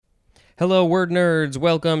Hello, word nerds.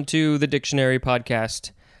 Welcome to the Dictionary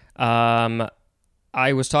Podcast.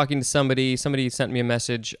 I was talking to somebody. Somebody sent me a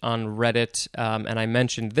message on Reddit, and I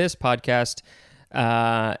mentioned this podcast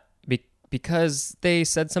because they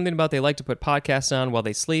said something about they like to put podcasts on while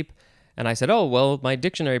they sleep. And I said, oh, well, my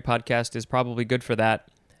Dictionary Podcast is probably good for that.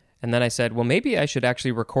 And then I said, well, maybe I should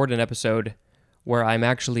actually record an episode where I'm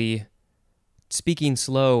actually speaking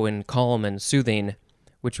slow and calm and soothing,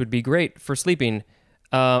 which would be great for sleeping.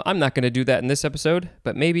 I'm not going to do that in this episode,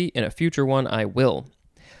 but maybe in a future one I will.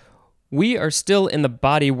 We are still in the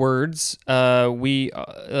body words.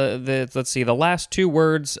 Let's see, the last two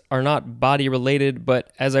words are not body related,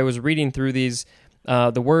 but as I was reading through these,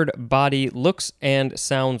 the word body looks and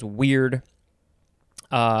sounds weird.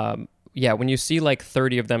 When you see like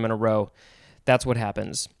 30 of them in a row, that's what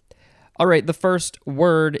happens. All right, the first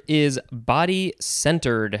word is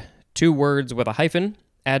body-centered. Two words with a hyphen.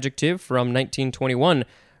 Adjective from 1921,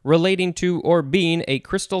 relating to or being a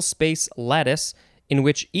crystal space lattice in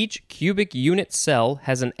which each cubic unit cell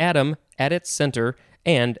has an atom at its center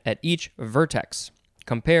and at each vertex.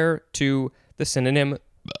 Compare to the synonym.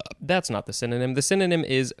 That's not the synonym. The synonym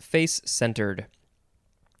is face-centered.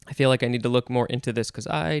 I feel like I need to look more into this because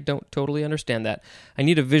I don't totally understand that. I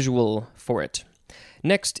need a visual for it.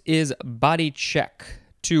 Next is body check.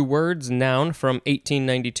 Two words, noun from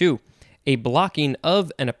 1892. A blocking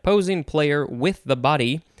of an opposing player with the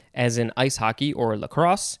body, as in ice hockey or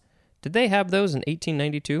lacrosse. Did they have those in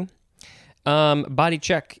 1892? Body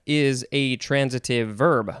check is a transitive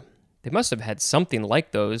verb. They must have had something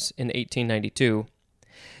like those in 1892.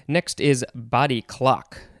 Next is body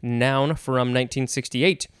clock, noun from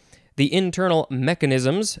 1968. The internal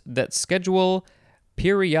mechanisms that schedule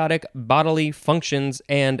periodic bodily functions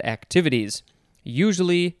and activities,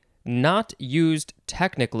 usually not used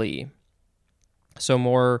technically. So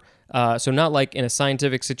not like in a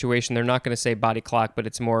scientific situation, they're not going to say body clock, but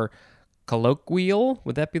it's more colloquial.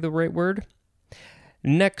 Would that be the right word?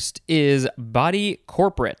 Next is body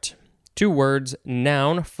corporate. Two words,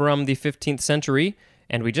 noun from the 15th century,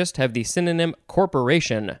 and we just have the synonym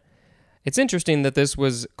corporation. It's interesting that this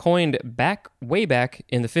was coined way back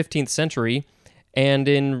in the 15th century, and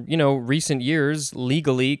in, recent years,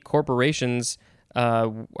 legally, corporations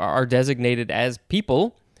are designated as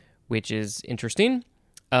people, which is interesting.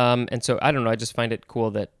 And so, I don't know, I just find it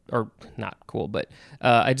cool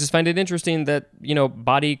I just find it interesting that,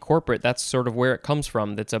 body corporate, that's sort of where it comes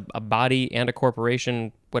from. That's a body and a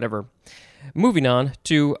corporation, whatever. Moving on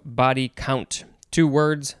to body count. Two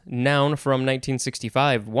words, noun from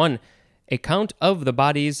 1965. One, a count of the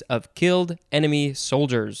bodies of killed enemy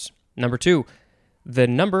soldiers. Number two, the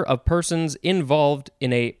number of persons involved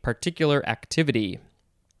in a particular activity.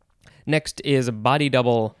 Next is body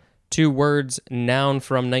double. Two words, noun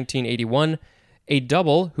from 1981. A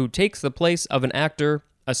double who takes the place of an actor,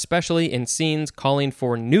 especially in scenes calling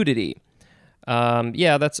for nudity.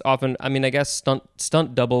 That's often, I guess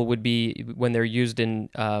stunt double would be when they're used in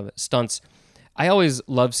stunts. I always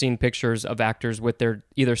love seeing pictures of actors with their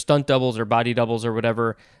either stunt doubles or body doubles or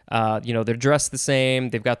whatever. They're dressed the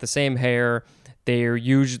same, they've got the same hair, they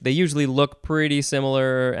usually look pretty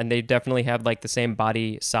similar, and they definitely have like the same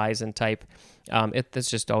body size and type. That's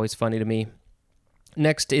just always funny to me.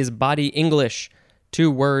 Next is body English. Two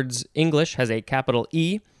words, English has a capital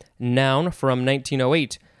E, noun from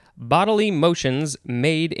 1908. Bodily motions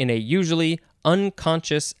made in a usually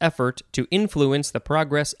unconscious effort to influence the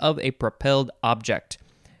progress of a propelled object,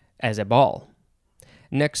 as a ball.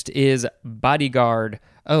 Next is bodyguard.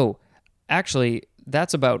 Oh, actually,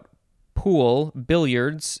 that's about pool,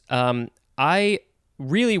 billiards. I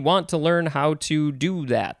really want to learn how to do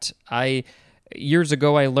that. Years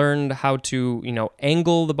ago, I learned how to,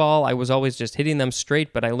 angle the ball. I was always just hitting them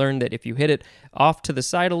straight, but I learned that if you hit it off to the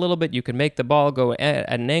side a little bit, you can make the ball go at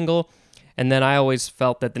an angle. And then I always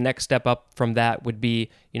felt that the next step up from that would be,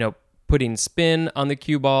 putting spin on the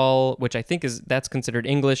cue ball, which I think that's considered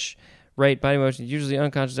English, right? Body motion, usually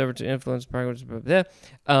unconscious effort to influence progress.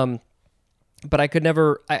 But I could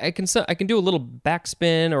never. I can do a little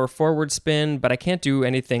backspin or forward spin, but I can't do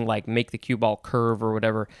anything like make the cue ball curve or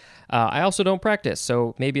whatever. I also don't practice,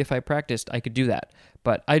 so maybe if I practiced, I could do that.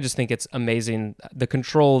 But I just think it's amazing the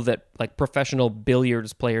control that like professional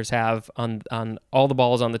billiards players have on all the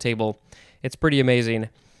balls on the table. It's pretty amazing.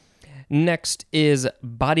 Next is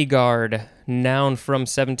bodyguard, noun from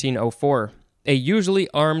 1704. A usually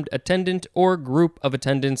armed attendant or group of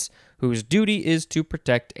attendants whose duty is to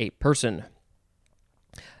protect a person.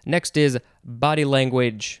 Next is body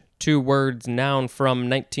language. Two words, noun from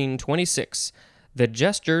 1926. The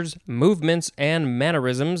gestures, movements, and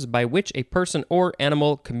mannerisms by which a person or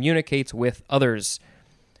animal communicates with others.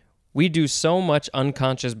 We do so much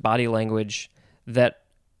unconscious body language that,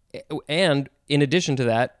 and in addition to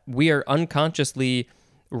that, we are unconsciously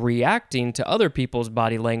reacting to other people's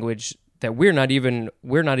body language that we're not even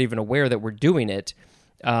aware that we're doing it.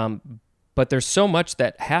 But there's so much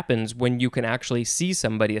that happens when you can actually see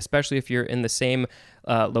somebody, especially if you're in the same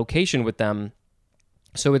location with them.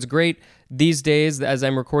 So it's great these days. As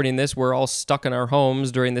I'm recording this, we're all stuck in our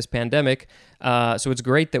homes during this pandemic. So it's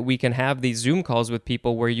great that we can have these Zoom calls with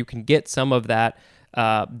people where you can get some of that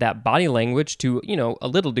body language to, a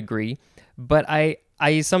little degree. But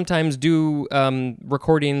I sometimes do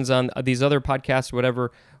recordings on these other podcasts,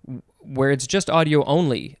 whatever, where it's just audio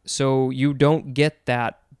only. So you don't get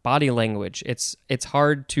that body language. It's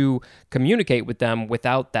hard to communicate with them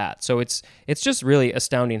without that. So it's just really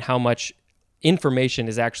astounding how much information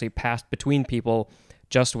is actually passed between people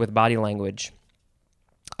just with body language.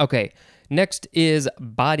 Okay, next is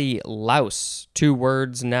body louse. 2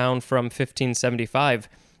 words, noun from 1575.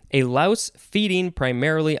 A louse feeding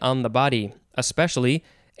primarily on the body, especially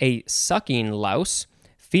a sucking louse,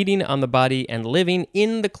 feeding on the body and living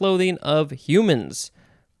in the clothing of humans.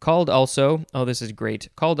 Called also, this is great,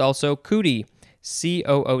 called also cootie,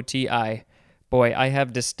 C-O-O-T-I. Boy, I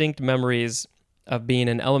have distinct memories of being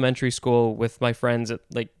in elementary school with my friends at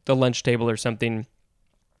like the lunch table or something,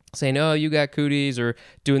 saying, "Oh, you got cooties," or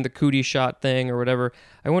doing the cootie shot thing or whatever.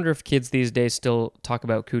 I wonder if kids these days still talk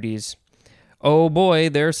about cooties. Oh boy,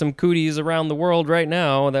 there's some cooties around the world right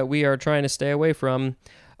now that we are trying to stay away from.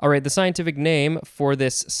 All right, the scientific name for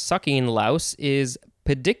this sucking louse is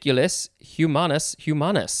Pediculus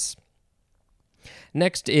humanus.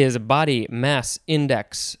 Next is body mass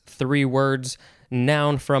index. 3 words,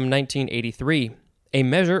 noun from 1983. A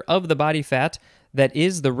measure of the body fat that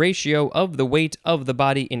is the ratio of the weight of the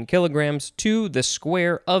body in kilograms to the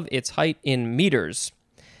square of its height in meters.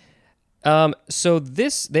 So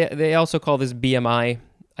this, they also call this BMI.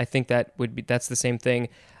 I think that's the same thing.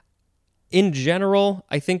 In general,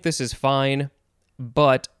 I think this is fine,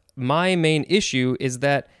 but my main issue is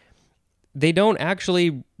that they don't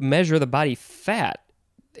actually measure the body fat.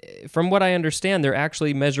 From what I understand, they're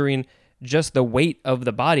actually measuring just the weight of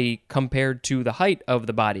the body compared to the height of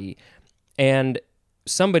the body. And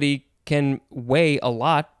somebody can weigh a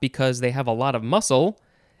lot because they have a lot of muscle,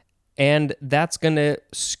 and that's going to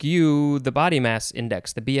skew the body mass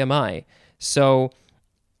index, the BMI. So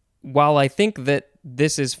while I think that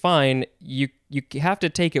this is fine, you have to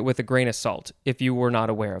take it with a grain of salt if you were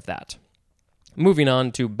not aware of that. Moving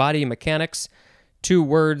on to body mechanics. 2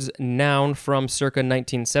 words, noun from circa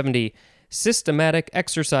 1970. Systematic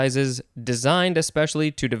exercises designed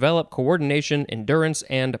especially to develop coordination, endurance,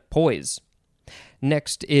 and poise.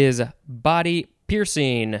 Next is body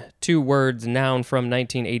piercing. 2 words, noun from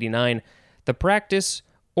 1989. The practice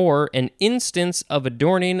or an instance of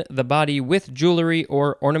adorning the body with jewelry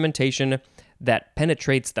or ornamentation that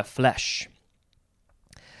penetrates the flesh.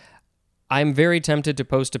 I'm very tempted to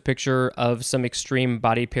post a picture of some extreme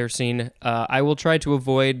body piercing. I will try to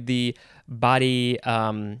avoid the body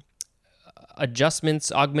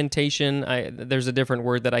adjustments, augmentation. There's a different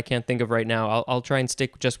word that I can't think of right now. I'll try and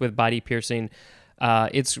stick just with body piercing.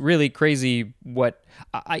 It's really crazy what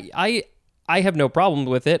I have no problem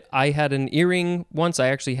with it. I had an earring once. I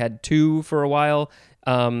actually had 2 for a while.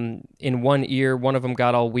 In one ear, one of them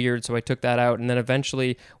got all weird, so I took that out. And then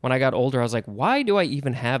eventually, when I got older, I was like, why do I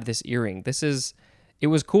even have this earring? It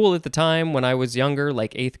was cool at the time when I was younger,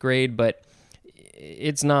 like 8th grade, but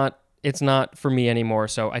it's not for me anymore,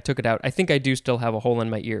 so I took it out. I think I do still have a hole in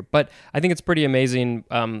my ear, but I think it's pretty amazing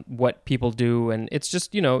what people do, and it's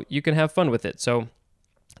just, you can have fun with it. So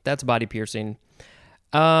that's body piercing.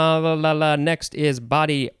 Next is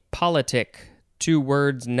body politic. 2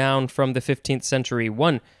 words, noun from the 15th century.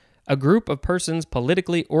 1, a group of persons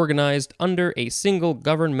politically organized under a single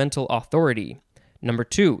governmental authority. Number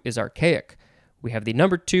 2 is archaic. We have the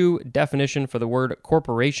number 2 definition for the word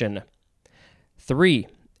corporation. 3,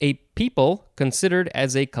 a people considered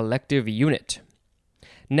as a collective unit.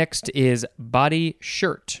 Next is body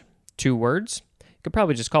shirt. 2 words. You could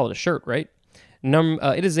probably just call it a shirt, right?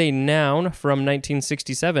 It is a noun from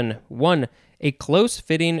 1967. 1, a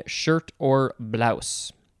close-fitting shirt or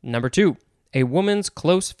blouse. Number 2, a woman's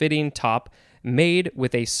close-fitting top made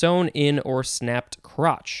with a sewn-in or snapped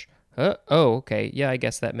crotch. Okay. Yeah, I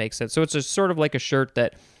guess that makes sense. So it's a sort of like a shirt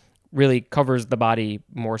that really covers the body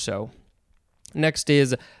more so. Next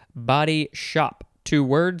is body shop. 2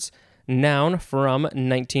 words, noun from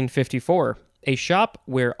 1954. A shop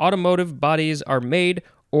where automotive bodies are made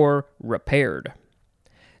or repaired.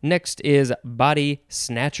 Next is body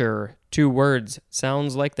snatcher. 2 words.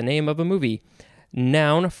 Sounds like the name of a movie.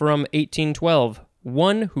 Noun from 1812.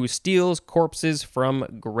 one who steals corpses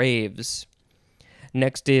from graves.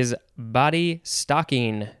 Next is body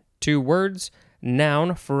stocking. 2 words,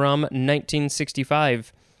 noun from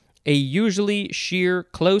 1965. A usually sheer,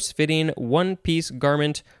 close-fitting, one-piece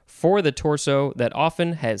garment for the torso that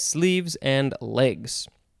often has sleeves and legs.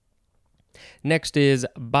 Next is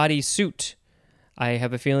bodysuit. I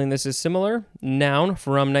have a feeling this is similar. Noun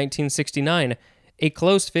from 1969. A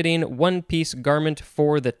close-fitting, one-piece garment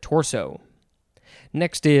for the torso.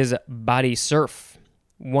 Next is body surf.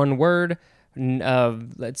 1 word.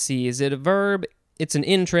 Let's see, is it a verb? It's an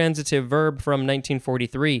intransitive verb from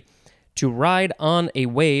 1943. To ride on a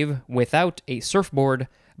wave without a surfboard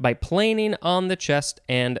by planing on the chest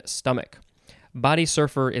and stomach. Body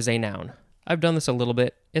surfer is a noun. I've done this a little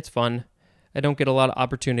bit. It's fun. I don't get a lot of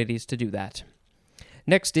opportunities to do that.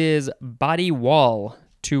 Next is body wall.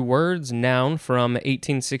 2 words, noun from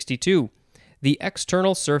 1862. The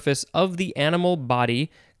external surface of the animal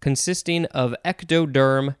body consisting of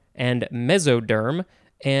ectoderm and mesoderm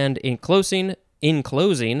and enclosing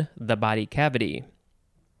the body cavity.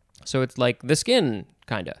 So it's like the skin,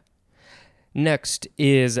 kinda. Next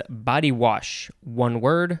is body wash. 1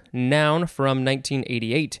 word, noun from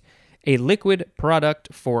 1988. A liquid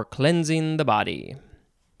product for cleansing the body.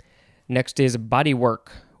 Next is body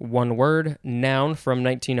work. 1 word, noun from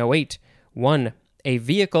 1908. 1. A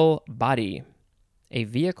vehicle body. A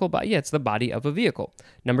vehicle body? Yeah, it's the body of a vehicle.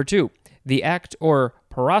 Number 2. The act or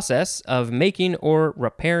process of making or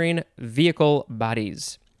repairing vehicle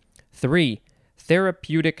bodies. 3.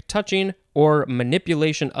 Therapeutic touching or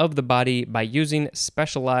manipulation of the body by using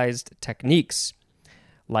specialized techniques,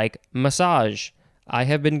 like massage. I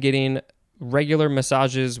have been getting regular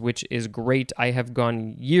massages, which is great. I have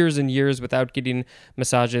gone years and years without getting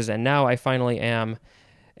massages, and now I finally am,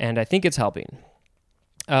 and I think it's helping.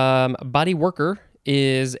 Body worker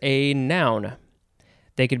is a noun.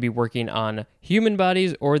 They could be working on human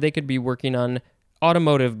bodies, or they could be working on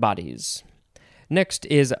automotive bodies. Next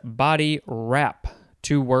is body wrap.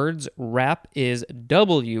 2 words. Wrap is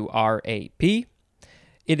W-R-A-P.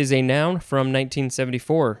 It is a noun from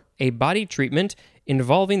 1974. A body treatment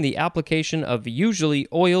involving the application of usually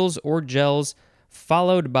oils or gels,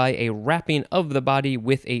 followed by a wrapping of the body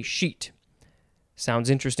with a sheet. Sounds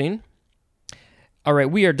interesting. All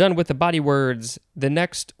right, we are done with the body words. The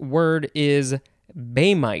next word is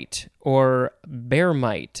baemite or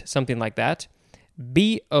bearmite, something like that.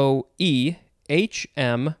 B-O-E-H-M-I-T-E.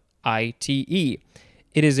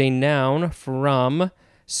 It is a noun from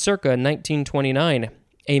circa 1929.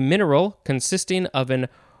 A mineral consisting of an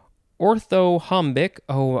orthorhombic,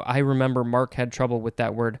 I remember Mark had trouble with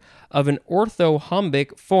that word, of an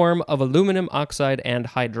orthorhombic form of aluminum oxide and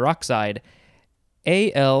hydroxide,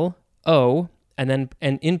 AlO, and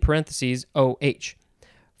in parentheses, OH,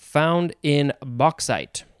 found in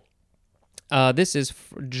bauxite. This is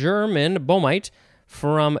German Boehmite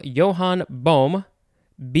from Johann Bohm,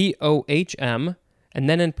 B-O-H-M, and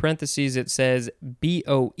then in parentheses it says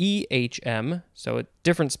B-O-E-H-M, so a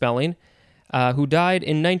different spelling, who died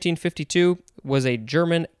in 1952, was a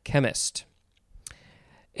German chemist.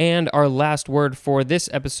 And our last word for this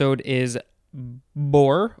episode is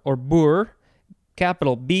Boer, or Boer,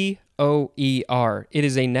 capital B-O-E-R. It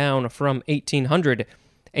is a noun from 1800,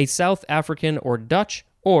 a South African or Dutch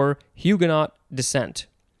or Huguenot descent.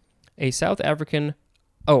 A South African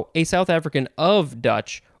of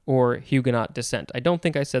Dutch or Huguenot descent. I don't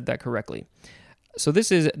think I said that correctly. So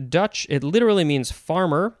this is Dutch. It literally means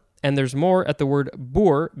farmer, and there's more at the word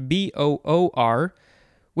boer, B-O-O-R,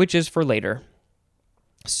 which is for later.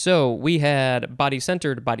 So we had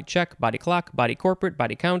body-centered, body check, body clock, body corporate,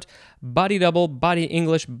 body count, body double, body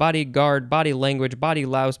English, body guard, body language, body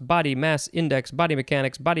louse, body mass index, body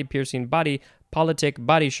mechanics, body piercing, body politic,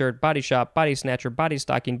 body shirt, body shop, body snatcher, body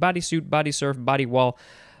stocking, body suit, body surf, body wall,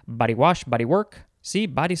 body wash, body work. See,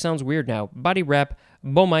 body sounds weird now. Body wrap,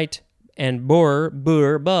 Boehmite, and Boer.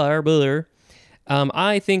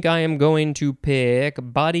 I think I am going to pick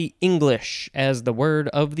body English as the word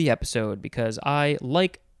of the episode because I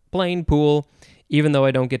like playing pool, even though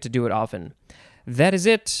I don't get to do it often. That is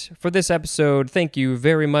it for this episode. Thank you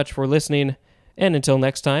very much for listening, and until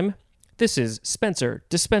next time, this is Spencer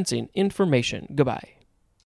dispensing information. Goodbye.